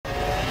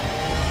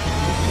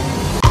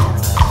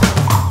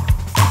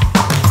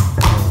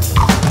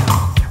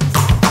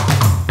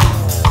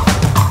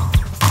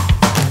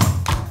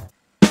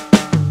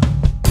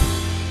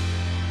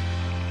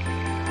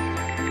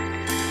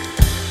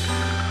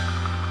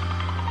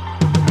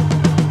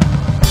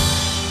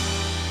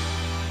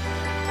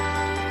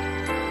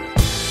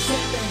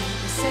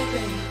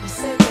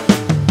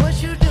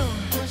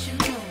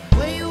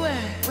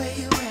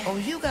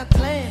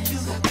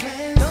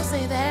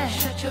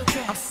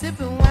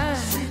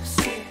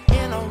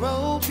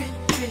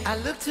I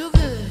look too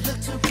good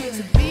to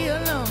be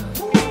alone.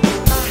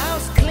 My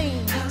house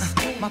clean,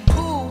 my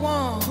pool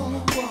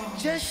warm.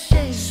 Just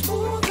shake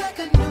smooth like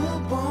a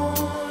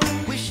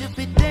newborn. We should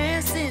be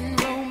dancing,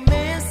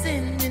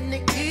 romancing in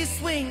the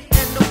east wing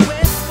and the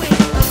west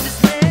wing of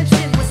this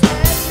mansion. What's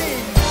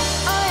happening?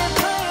 I ain't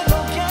playing no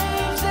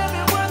games.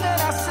 Every word that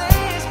I say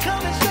is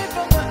coming straight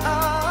from the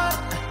heart.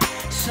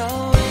 So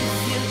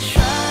if you're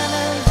trying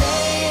to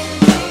lay in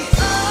these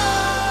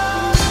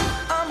arms,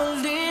 I'ma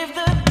leave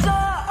the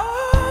door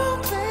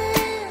open.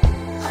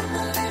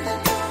 I'ma leave the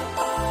door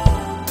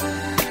open.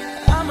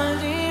 I'ma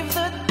leave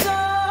the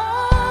door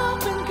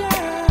open,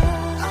 girl.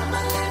 I'ma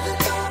leave the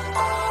door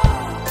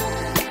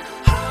open,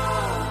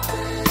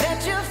 open. Let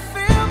you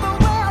feel the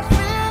way I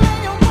feel, and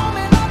you want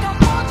me like I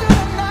want you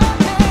tonight,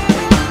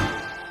 baby.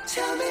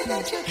 Tell me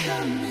that you're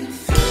coming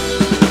through.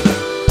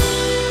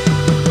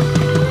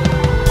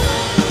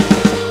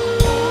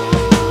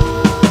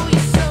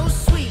 You're so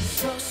sweet,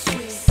 so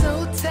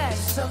tight.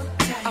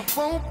 I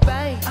won't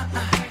bite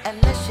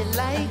unless you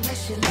like.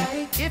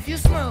 If you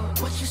smoke,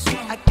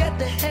 I got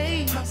the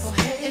haze.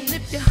 And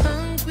if you're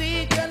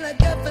hungry, girl, I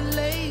got the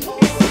lace.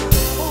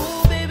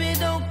 Ooh, baby,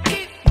 don't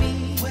keep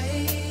me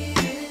waiting.